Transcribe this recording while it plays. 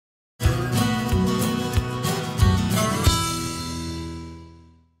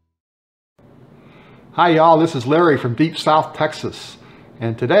Hi y'all, this is Larry from Deep South Texas,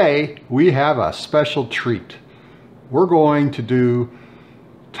 and today we have a special treat. We're going to do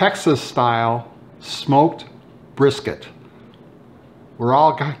Texas style smoked brisket. We're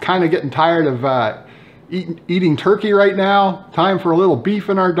all kind of getting tired of eating turkey right now. Time for a little beef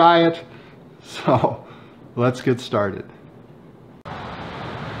in our diet. So let's get started.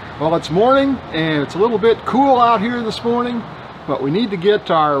 Well, it's morning and it's a little bit cool out here this morning, but we need to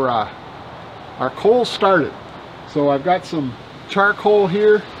get our coals started. So I've got some charcoal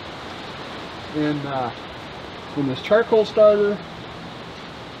here in this charcoal starter.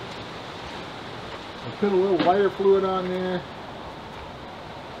 I'll put a little lighter fluid on there,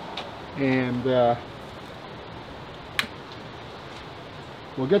 and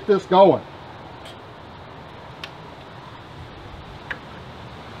we'll get this going.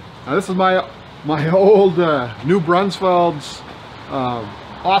 Now this is my old New Brunsfeld's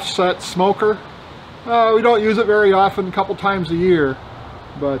offset smoker. We don't use it very often, a couple times a year,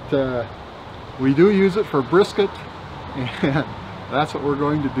 but we do use it for brisket, and that's what we're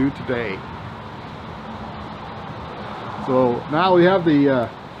going to do today. So now we have the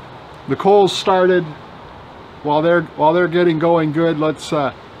coals started. While they're getting going good, let's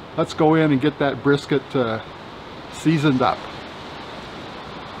go in and get that brisket seasoned up.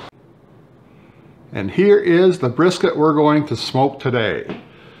 And here is the brisket we're going to smoke today.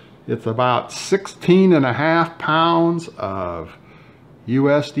 It's about 16.5 pounds of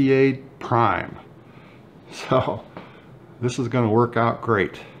USDA prime. So this is going to work out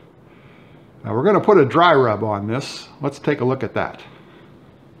great. Now we're going to put a dry rub on this. Let's take a look at that.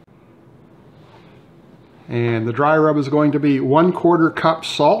 And the dry rub is going to be 1/4 cup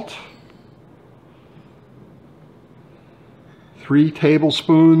salt, 3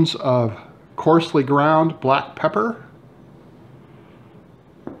 tablespoons of coarsely ground black pepper,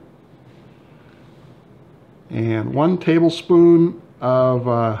 and 1 tablespoon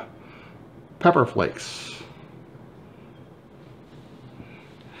of pepper flakes.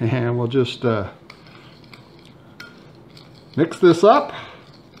 And we'll just mix this up.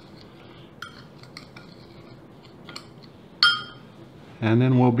 And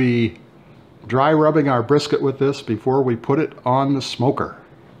then we'll be dry rubbing our brisket with this before we put it on the smoker.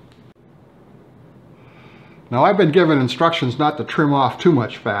 Now I've been given instructions not to trim off too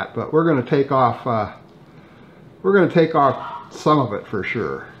much fat, but we're going to take off some of it for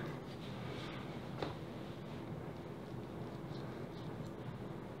sure.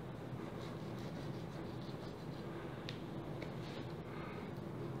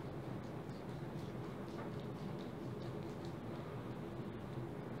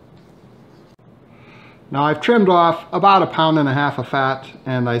 Now I've trimmed off about 1.5 pounds of fat,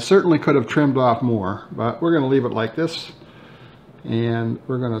 and I certainly could have trimmed off more, but we're going to leave it like this. And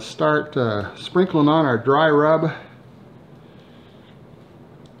we're going to start sprinkling on our dry rub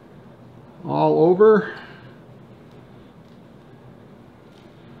all over.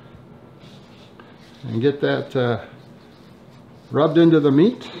 And get that rubbed into the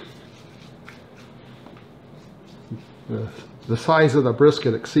meat. The size of the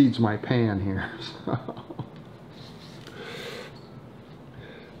brisket exceeds my pan here.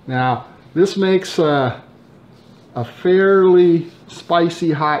 Now, this makes a fairly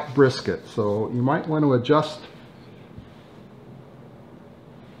spicy hot brisket, so you might want to adjust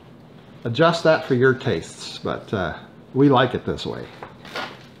that for your tastes, but we like it this way.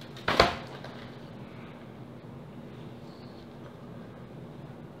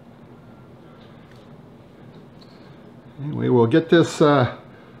 Anyway, we'll get this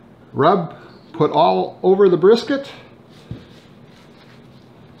rub put all over the brisket,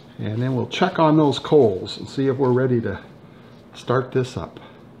 and then we'll check on those coals and see if we're ready to start this up.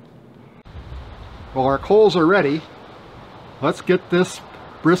 Well, our coals are ready. Let's get this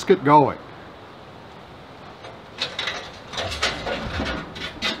brisket going.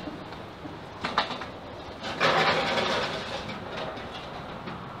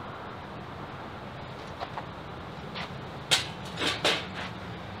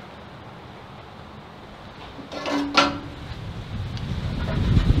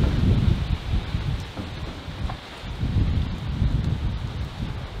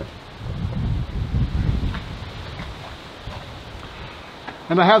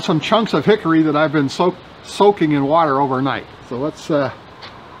 And I have some chunks of hickory that I've been soaking in water overnight. So let's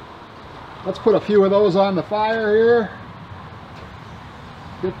put a few of those on the fire here.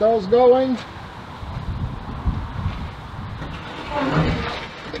 Get those going.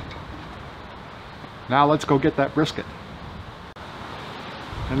 Now let's go get that brisket.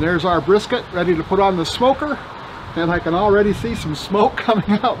 And there's our brisket ready to put on the smoker, and I can already see some smoke coming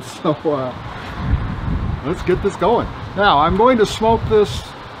out. So let's get this going. Now I'm going to smoke this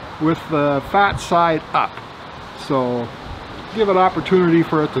with the fat side up, so give it opportunity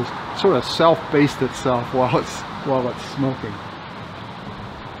for it to sort of self-baste itself while it's smoking.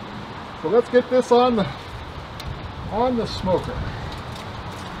 So let's get this on the smoker.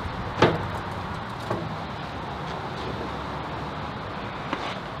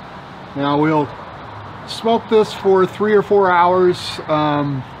 Now we'll smoke this for 3 or 4 hours,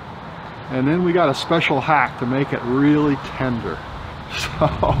 and then we got a special hack to make it really tender.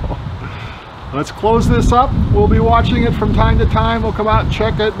 So let's close this up. We'll be watching it from time to time. We'll come out and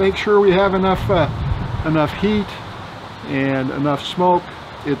check it, make sure we have enough heat and enough smoke.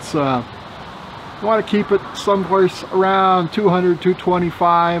 It's you want to keep it someplace around 200,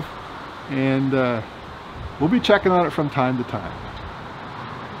 225, and we'll be checking on it from time to time.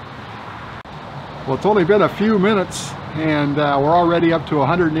 Well, it's only been a few minutes, and we're already up to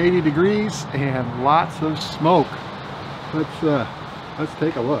 180 degrees and lots of smoke. Let's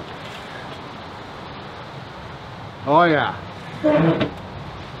take a look. Oh yeah,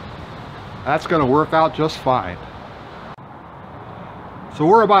 that's going to work out just fine. So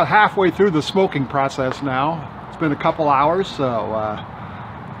we're about halfway through the smoking process now. It's been a couple hours, so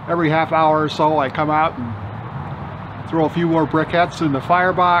every half hour or so I come out and throw a few more briquettes in the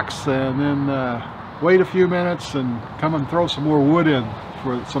firebox, and then wait a few minutes and come and throw some more wood in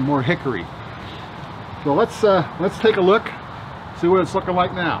for some more hickory. So let's take a look, see what it's looking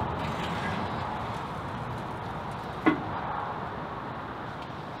like now.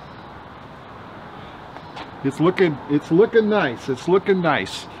 It's looking nice. It's looking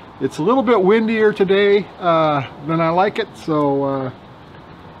nice. It's a little bit windier today than I like it, so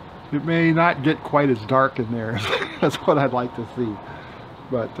it may not get quite as dark in there. That's what I'd like to see.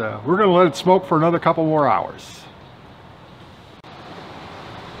 But we're going to let it smoke for another couple more hours.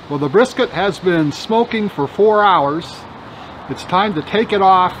 Well, the brisket has been smoking for 4 hours. It's time to take it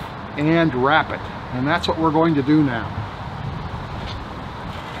off and wrap it. And that's what we're going to do now.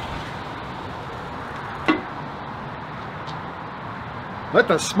 Let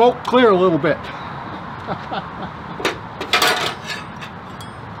the smoke clear a little bit.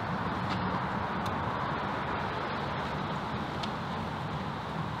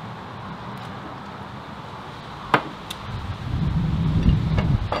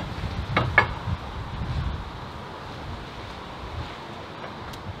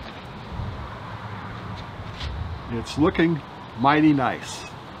 It's looking mighty nice.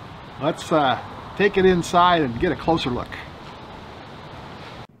 Let's take it inside and get a closer look.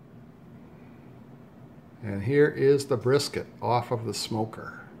 And here is the brisket off of the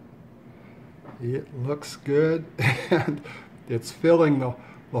smoker. It looks good, and it's filling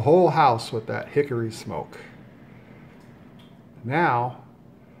the whole house with that hickory smoke. Now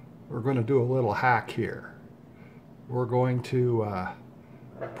we're going to do a little hack here. We're going to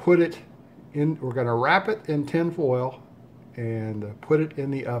put it in, we're going to wrap it in tin foil and put it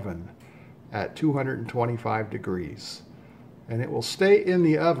in the oven at 225 degrees. And it will stay in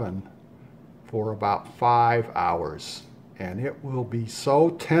the oven for about 5 hours. And it will be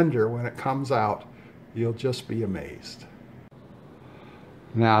so tender when it comes out, you'll just be amazed.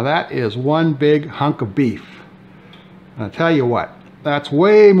 Now that is one big hunk of beef. And I tell you what, that's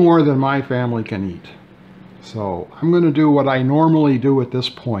way more than my family can eat. So I'm going to do what I normally do at this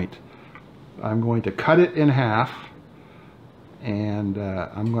point. I'm going to cut it in half, and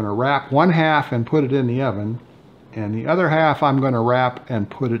I'm going to wrap one half and put it in the oven, and the other half I'm going to wrap and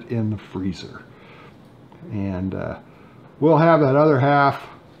put it in the freezer. And we'll have that other half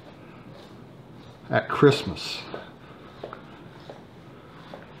at Christmas.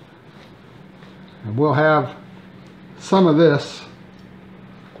 And we'll have some of this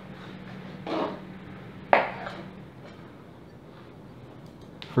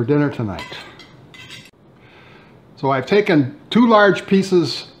for dinner tonight. So I've taken 2 large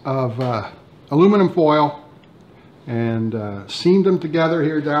pieces of aluminum foil and seamed them together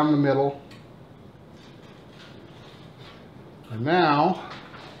here down the middle. And now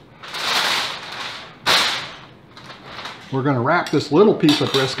we're going to wrap this little piece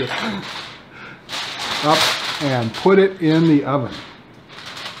of brisket up and put it in the oven.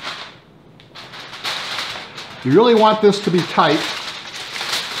 You really want this to be tight.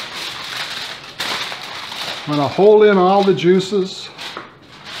 I'm going to hold in all the juices.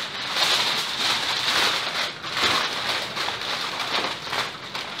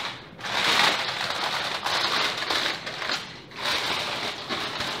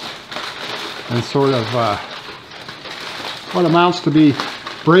 And sort of what amounts to be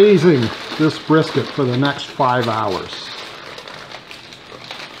braising this brisket for the next 5 hours.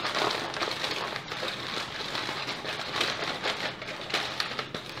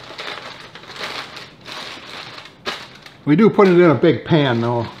 We do put it in a big pan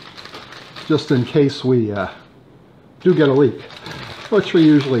though, just in case we do get a leak, which we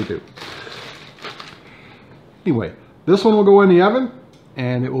usually do. Anyway, this one will go in the oven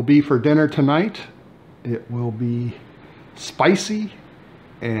and it will be for dinner tonight. It will be spicy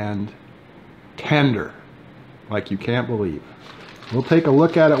and tender, like you can't believe. We'll take a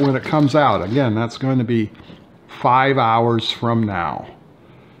look at it when it comes out. Again, that's going to be 5 hours from now.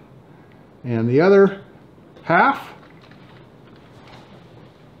 And the other half,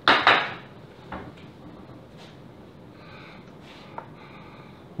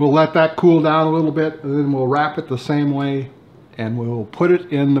 we'll let that cool down a little bit, and then we'll wrap it the same way, and we'll put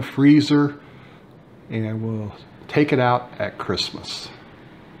it in the freezer, and we'll take it out at Christmas.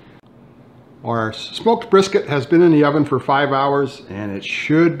 Our smoked brisket has been in the oven for 5 hours, and it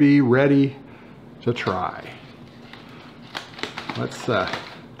should be ready to try. Let's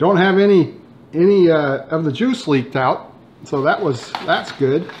don't have any of the juice leaked out, so that's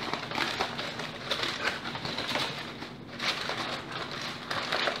good.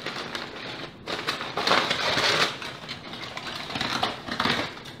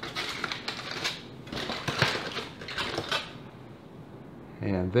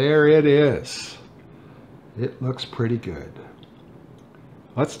 And there it is. It looks pretty good.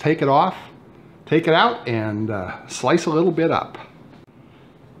 Let's take it off, take it out, and slice a little bit up.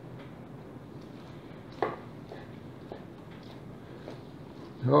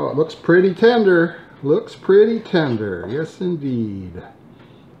 Oh, it looks pretty tender. Looks pretty tender. Yes, indeed.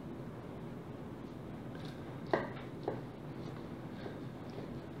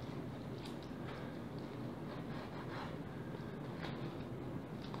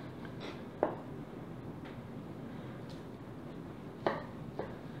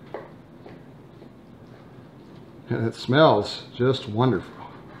 And it smells just wonderful.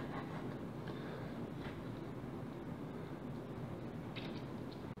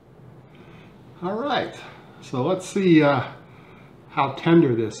 All right, so let's see how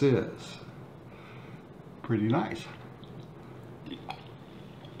tender this is. Pretty nice.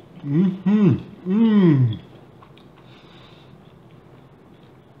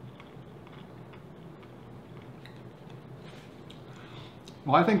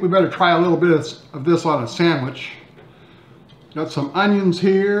 Well, I think we better try a little bit of this on a sandwich. Got some onions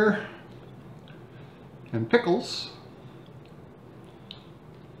here and pickles.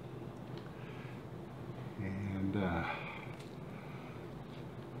 And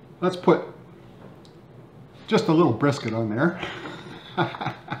let's put just a little brisket on there.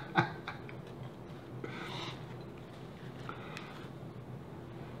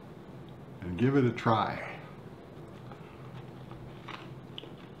 And give it a try.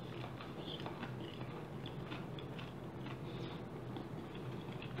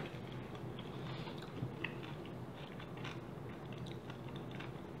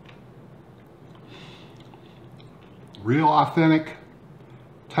 Real authentic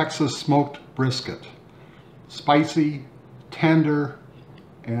Texas smoked brisket. Spicy, tender,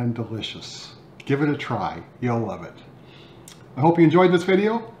 and delicious. Give it a try. You'll love it. I hope you enjoyed this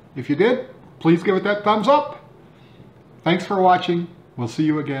video. If you did, please give it that thumbs up. Thanks for watching. We'll see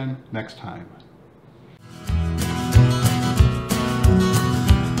you again next time.